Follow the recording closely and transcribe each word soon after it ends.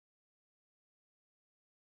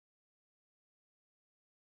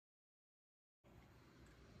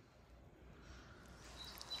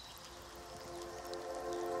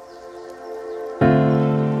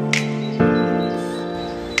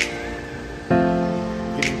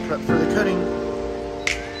prep for the cutting.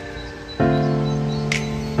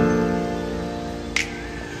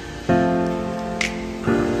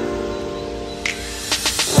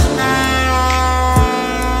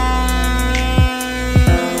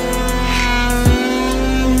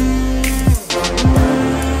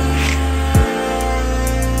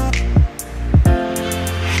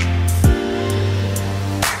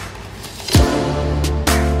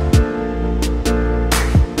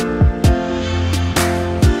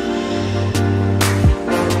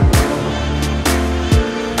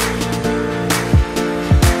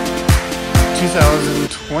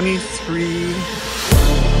 '23.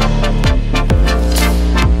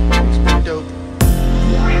 Looks pretty dope.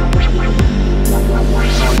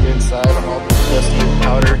 On the inside, I'm all dusty and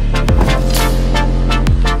powder.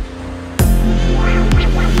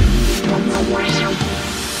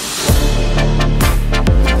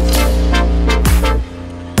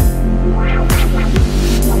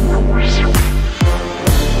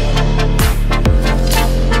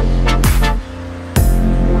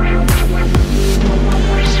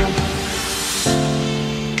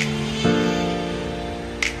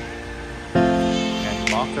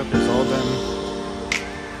 Mock-up is all done.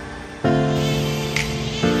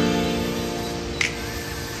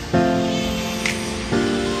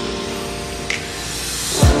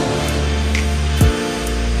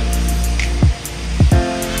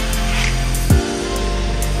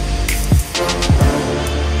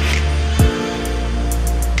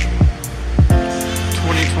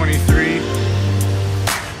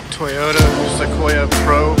 Toyota Sequoia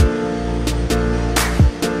Pro.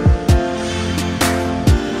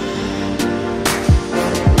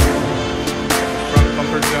 Front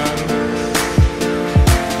bumper done.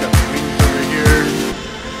 Got the wings over here.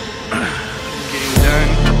 Getting done.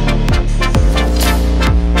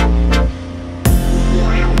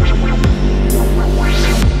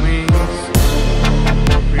 Wings.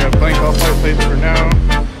 We got blank off-white plates for now.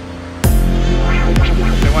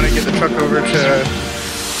 They want to get the truck over to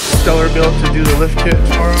Stellar built to do the lift kit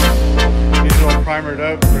tomorrow. He's all primered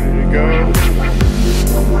up, ready to go.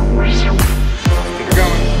 Let's get her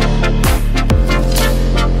going.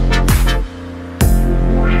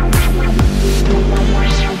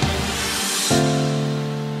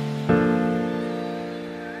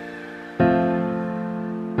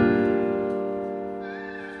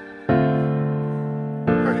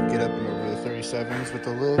 Hard to get up and over the 37s with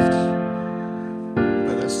the lift,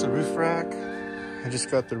 but that's the roof rack. I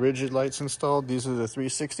just got the rigid lights installed. These are the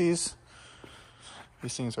 360s.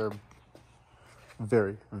 These things are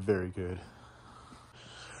very, very good.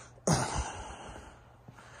 We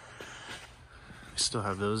still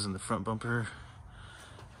have those in the front bumper,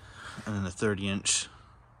 and then the 30-inch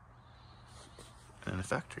in the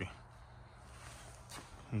factory.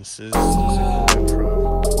 And this is Sequoia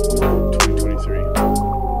Pro 2023.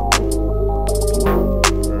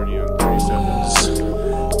 We're already on 37s.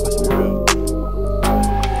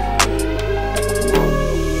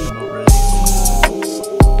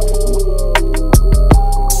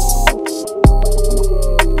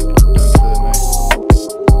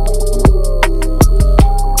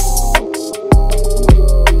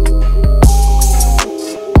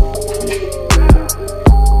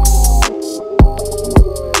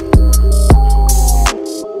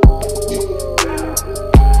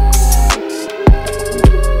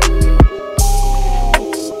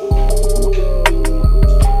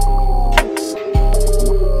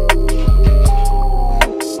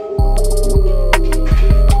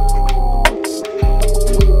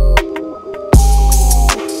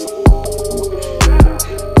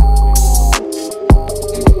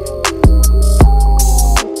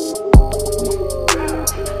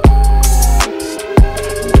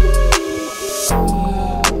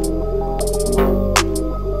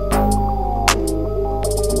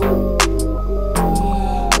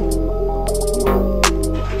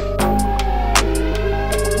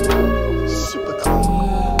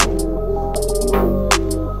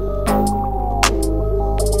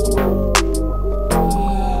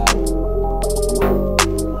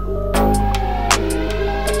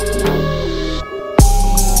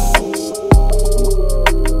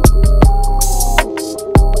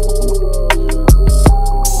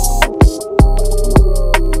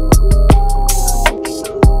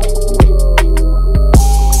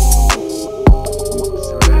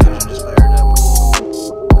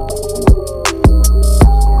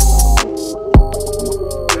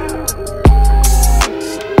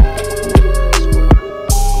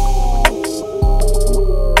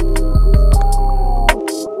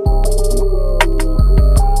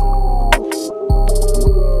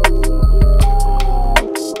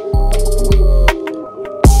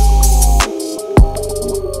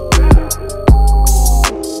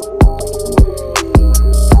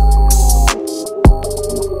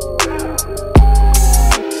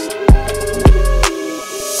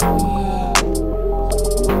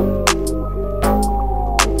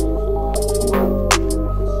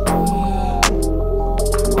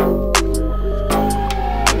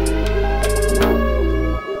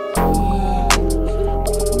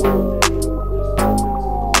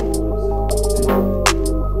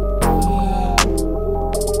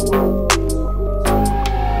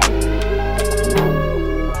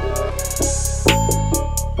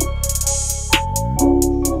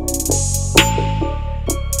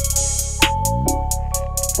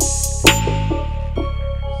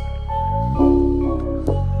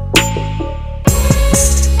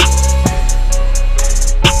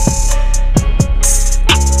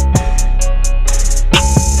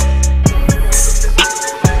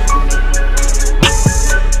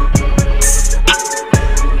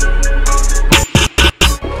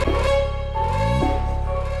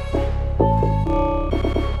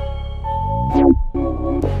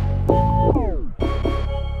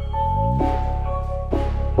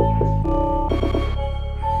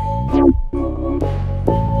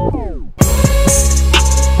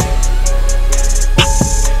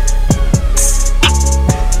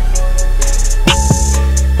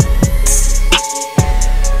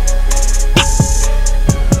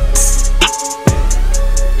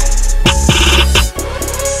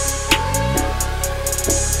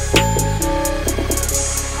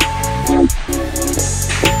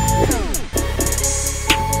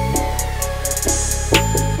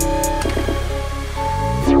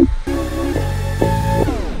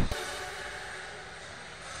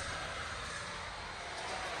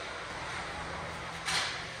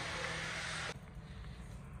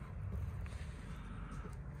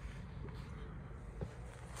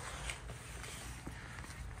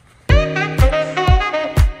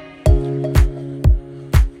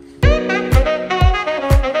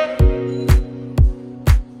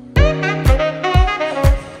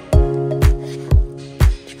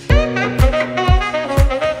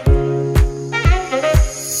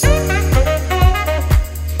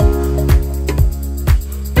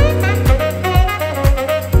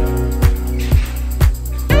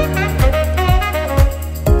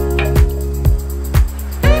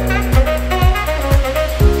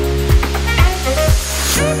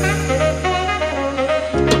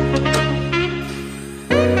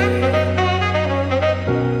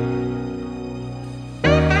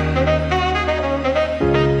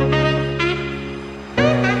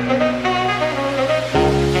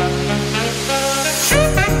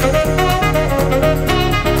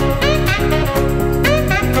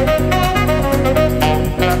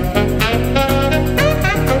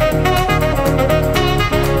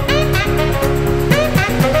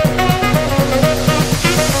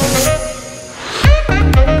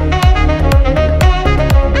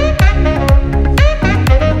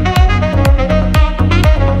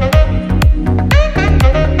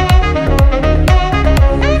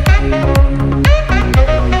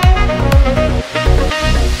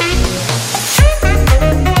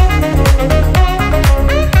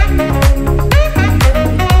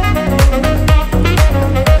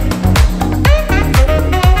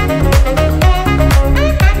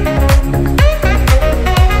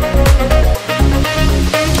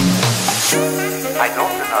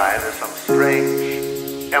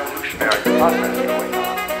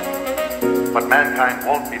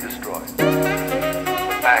 destroyed.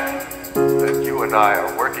 The fact that you and I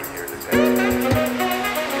are working here